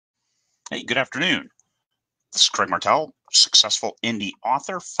Hey, good afternoon. This is Craig Martelle, successful indie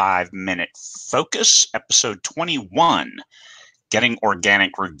author, 5 Minute Focus, episode 21, Getting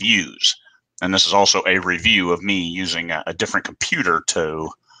Organic Reviews. And this is also a review of me using a different computer to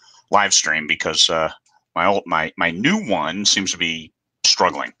live stream because my new one seems to be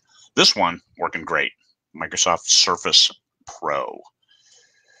struggling. This one working great. Microsoft Surface Pro.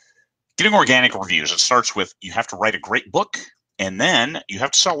 Getting organic reviews. It starts with you have to write a great book, and then you have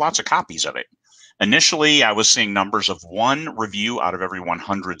to sell lots of copies of it. Initially, I was seeing numbers of one review out of every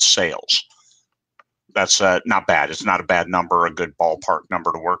 100 sales. That's not bad. It's not a bad number, a good ballpark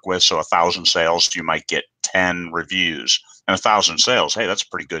number to work with. So 1,000 sales, you might get 10 reviews, and 1,000 sales. Hey, that's a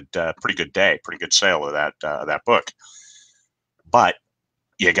pretty good day, pretty good sale of that book. But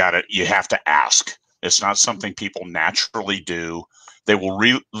you have to ask. It's not something people naturally do. They will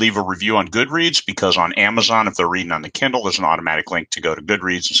leave a review on Goodreads because on Amazon, if they're reading on the Kindle, there's an automatic link to go to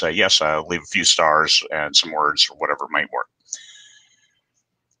Goodreads and say, yes, leave a few stars and some words or whatever might work.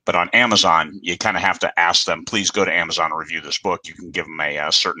 But on Amazon, you kind of have to ask them, please go to Amazon and review this book. You can give them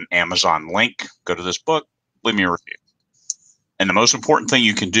a certain Amazon link, go to this book, leave me a review. And the most important thing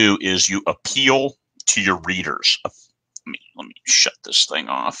you can do is you appeal to your readers. Let me shut this thing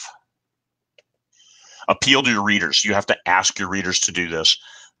off. Appeal to your readers. You have to ask your readers to do this,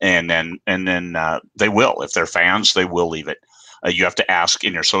 and then they will. If they're fans, they will leave it. You have to ask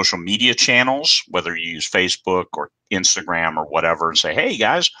in your social media channels, whether you use Facebook or Instagram or whatever, and say, hey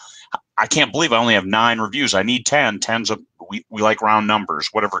guys, I can't believe I only have 9 reviews. I need 10. 10's we like round numbers,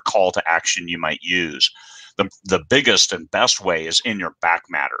 whatever call to action you might use. The biggest and best way is in your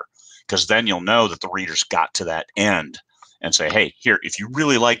backmatter, because then you'll know that the readers got to that end and say, hey, here, if you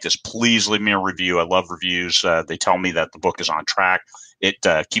really like this, please leave me a review. I love reviews. They tell me that the book is on track. It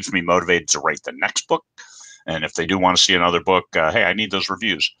keeps me motivated to write the next book. And if they do want to see another book, hey, I need those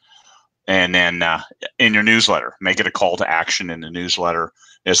reviews. And then in your newsletter, make it a call to action in the newsletter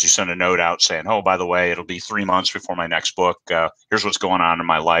as you send a note out saying, oh, by the way, it'll be 3 months before my next book. Here's what's going on in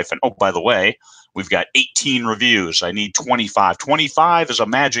my life. And oh, by the way, we've got 18 reviews. I need 25. 25 is a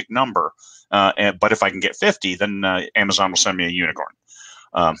magic number. But if I can get 50, then Amazon will send me a unicorn.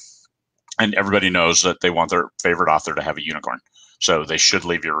 And everybody knows that they want their favorite author to have a unicorn. So they should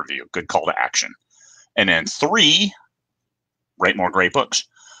leave you a review. Good call to action. And then 3, write more great books.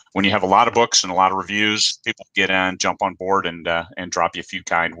 When you have a lot of books and a lot of reviews, people get in, jump on board, and drop you a few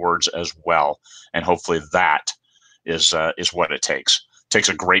kind words as well. And hopefully that is what it takes. It takes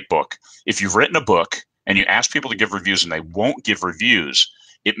a great book. If you've written a book and you ask people to give reviews and they won't give reviews,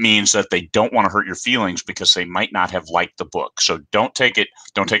 it means that they don't want to hurt your feelings because they might not have liked the book. So don't take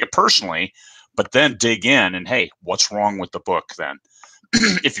it personally, but then dig in and, hey, what's wrong with the book then?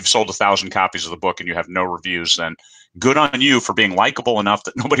 If you've sold 1,000 copies of the book and you have no reviews, then good on you for being likable enough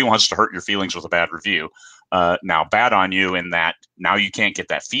that nobody wants to hurt your feelings with a bad review. Now, bad on you in that now you can't get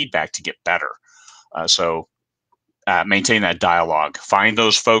that feedback to get better. So maintain that dialogue. Find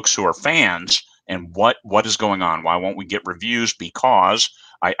those folks who are fans and what is going on. Why won't we get reviews? Because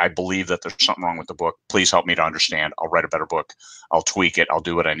I believe that there's something wrong with the book. Please help me to understand. I'll write a better book. I'll tweak it. I'll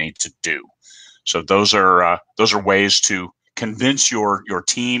do what I need to do. So those are ways to convince your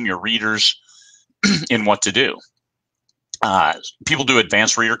team, your readers, in what to do. People do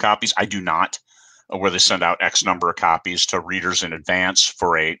advanced reader copies. I do not, where they send out X number of copies to readers in advance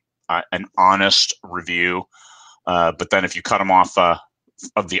for an honest review. But then if you cut them off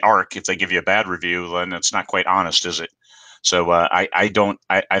of the arc, if they give you a bad review, then it's not quite honest, is it? So I don't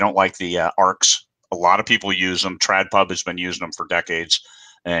like the arcs. A lot of people use them. TradPub has been using them for decades,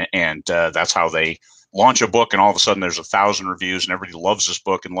 and that's how they launch a book, and all of a sudden there's 1,000 reviews, and everybody loves this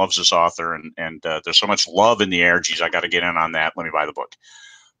book and loves this author, and there's so much love in the air. Geez, I got to get in on that. Let me buy the book.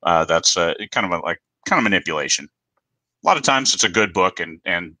 That's kind of manipulation. A lot of times it's a good book,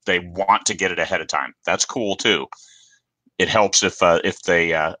 and they want to get it ahead of time. That's cool too. It helps if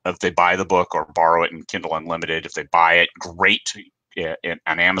they buy the book or borrow it in Kindle Unlimited. If they buy it, great. And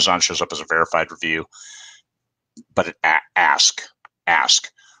Amazon shows up as a verified review. But ask.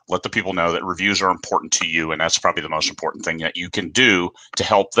 Let the people know that reviews are important to you, and that's probably the most important thing that you can do to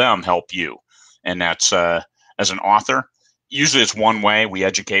help them help you. And that's as an author, usually it's one way. We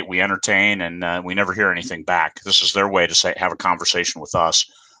educate, we entertain, and we never hear anything back. This is their way to have a conversation with us,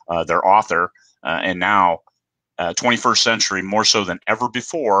 their author, and now. 21st century, more so than ever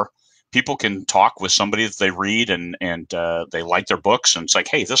before, people can talk with somebody that they read and they like their books, and it's like,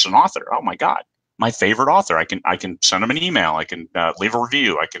 hey, this is an author. Oh my God, my favorite author. I can send them an email. I can leave a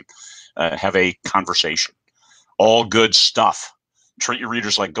review. I can have a conversation. All good stuff. Treat your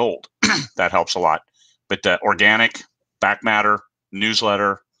readers like gold. That helps a lot. But organic, backmatter,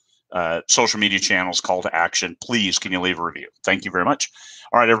 newsletter, social media channels, call to action. Please, can you leave a review? Thank you very much.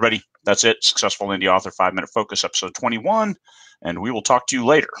 All right, everybody. That's it. Successful Indie Author 5-Minute Focus, episode 21. And we will talk to you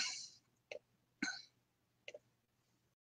later.